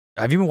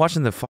Have you been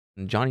watching the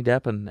fucking Johnny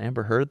Depp and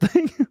Amber Heard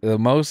thing? The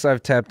most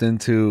I've tapped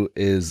into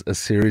is a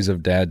series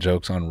of dad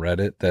jokes on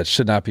Reddit that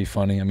should not be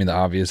funny. I mean, the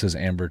obvious is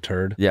Amber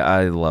Turd. Yeah,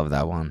 I love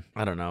that one.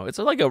 I don't know. It's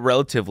like a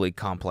relatively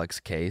complex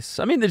case.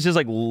 I mean, there's just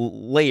like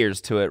layers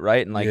to it,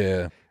 right? And like,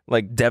 Yeah.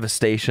 like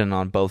devastation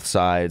on both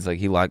sides. Like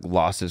he like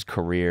lost his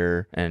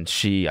career, and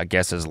she, I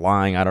guess, is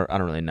lying. I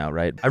don't really know,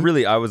 right?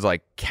 I was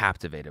like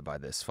captivated by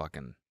this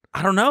fucking.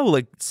 I don't know,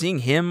 like seeing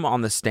him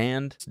on the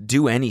stand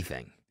do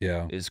anything.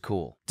 Yeah. Is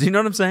cool. Do you know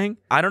what I'm saying?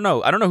 I don't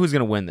know. I don't know who's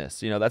gonna win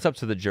this. You know, that's up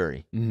to the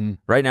jury. Mm-hmm.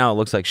 Right now, it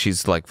looks like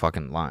she's like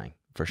fucking lying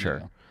for sure.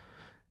 Yeah.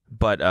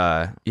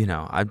 But you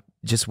know, I'm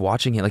just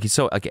watching it. Like he's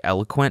so like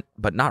eloquent,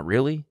 but not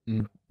really.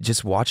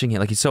 Just watching it,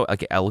 like he's so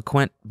like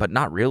eloquent, but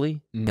not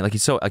really. Like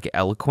he's so like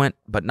eloquent,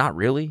 but not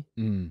really.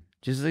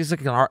 Just he's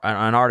like an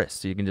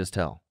artist. You can just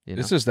tell. You know?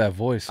 It's just that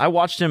voice. I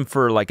watched him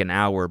for like an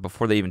hour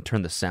before they even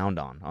turned the sound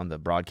on the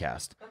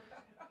broadcast.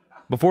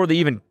 Before they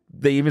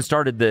even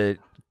started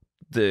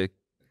the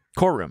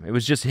courtroom. It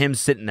was just him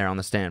sitting there on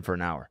the stand for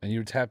an hour. And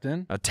you were tapped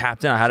in? I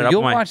tapped in. I had it up You'll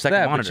on my watch second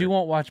that, monitor. but you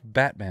won't watch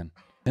Batman.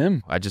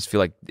 Him. I just feel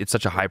like it's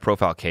such a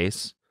high-profile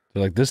case.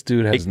 They're like, this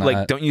dude has not...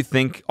 Like, don't you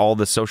think all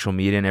the social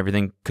media and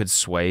everything could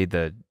sway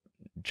the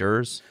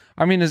jurors?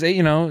 I mean, his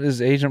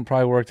agent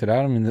probably worked it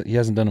out. I mean, he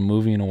hasn't done a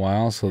movie in a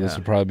while, so this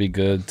would probably be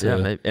good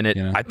to... Yeah,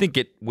 and I think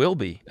it will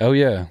be. Oh,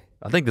 yeah.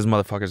 I think this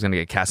motherfucker's going to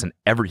get cast in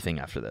everything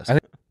after this.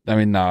 I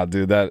mean, nah,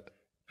 dude, that...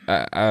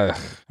 I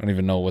don't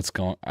even know what's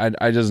going.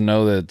 I just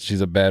know that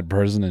she's a bad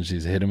person and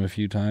she's hit him a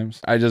few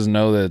times. I just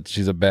know that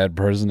she's a bad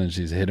person and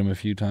she's hit him a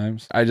few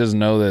times. I just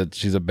know that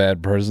she's a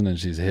bad person and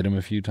she's hit him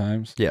a few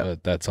times. Yeah,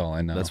 but that's all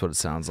I know. That's what it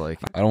sounds like.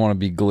 I don't want to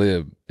be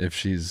glib if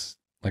she's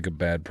like a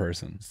bad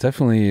person. It's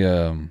definitely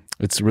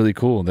it's really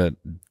cool that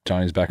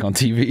Johnny's back on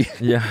TV.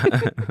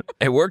 Yeah,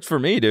 it worked for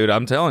me, dude.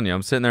 I'm telling you,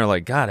 I'm sitting there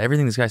like, God,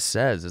 everything this guy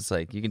says, it's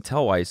like you can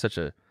tell why he's such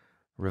a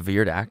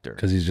revered actor.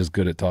 Because he's just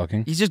good at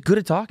talking. He's just good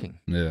at talking.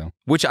 Yeah.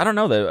 Which I don't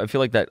know, though. I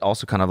feel like that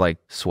also kind of like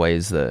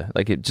sways the,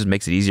 like it just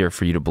makes it easier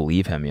for you to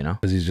believe him, you know?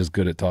 Because he's just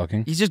good at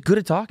talking. He's just good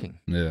at talking.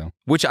 Yeah.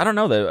 Which I don't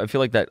know, though. I feel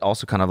like that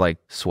also kind of like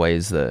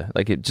sways the,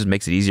 like it just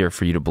makes it easier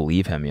for you to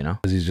believe him, you know?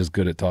 Because he's just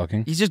good at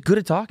talking. He's just good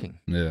at talking.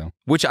 Yeah.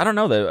 Which I don't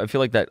know, though. I feel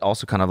like that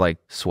also kind of like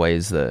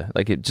sways the,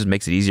 like it just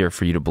makes it easier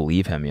for you to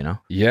believe him, you know?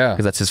 Yeah.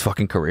 Because that's his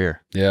fucking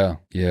career. Yeah.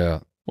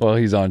 Yeah. Well,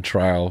 he's on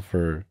trial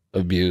for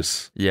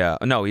abuse. Yeah.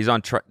 No, he's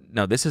on trial.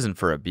 No, this isn't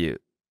for abuse.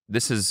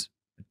 This is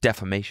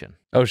defamation.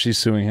 Oh, she's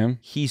suing him?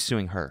 He's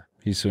suing her.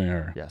 He's suing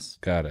her. Yes.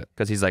 Got it.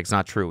 Because he's like, it's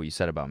not true what you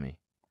said about me.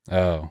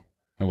 Oh.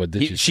 And what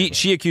did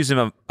she accused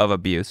him of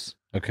abuse.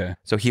 Okay.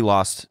 So he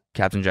lost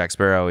Captain Jack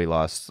Sparrow. He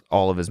lost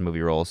all of his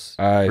movie roles.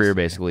 Career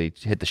basically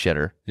hit the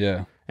shitter.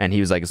 Yeah. And he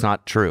was like, it's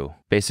not true.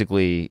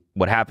 Basically,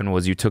 what happened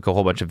was you took a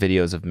whole bunch of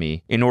videos of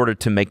me in order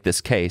to make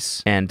this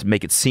case and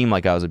make it seem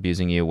like I was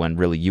abusing you when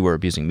really you were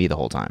abusing me the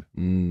whole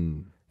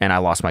time. And I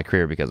lost my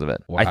career because of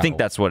it. Wow. I think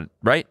that's what,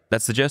 right?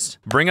 That's the gist?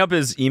 Bring up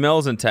his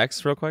emails and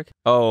texts real quick.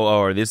 Oh,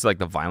 are these like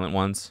the violent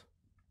ones?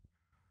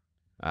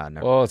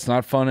 No. Well, it's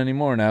not fun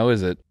anymore now,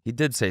 is it? He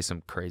did say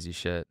some crazy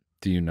shit.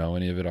 Do you know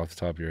any of it off the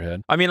top of your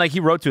head? I mean, like he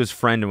wrote to his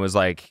friend and was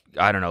like,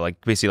 I don't know,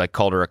 like basically like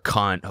called her a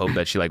cunt, hope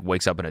that she like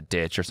wakes up in a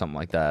ditch or something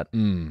like that.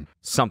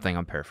 Something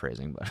I'm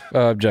paraphrasing, but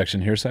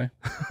objection, hearsay.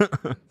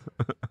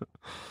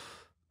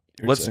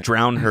 Let's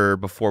drown her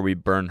before we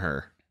burn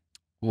her.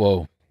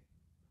 Whoa.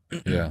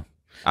 Yeah.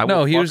 I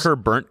will fuck her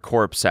burnt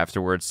corpse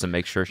afterwards to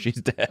make sure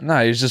she's dead.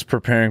 No, he's just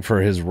preparing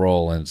for his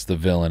role, and it's the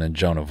villain in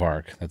Joan of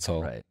Arc. That's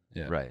all. Right.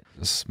 Yeah. Right.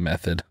 This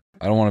method.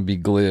 I don't want to be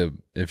glib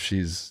if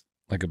she's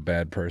like a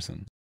bad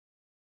person.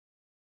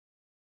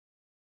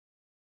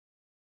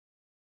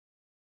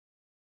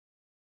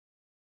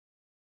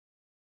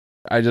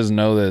 I just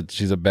know that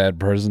she's a bad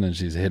person and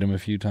she's hit him a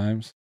few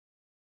times.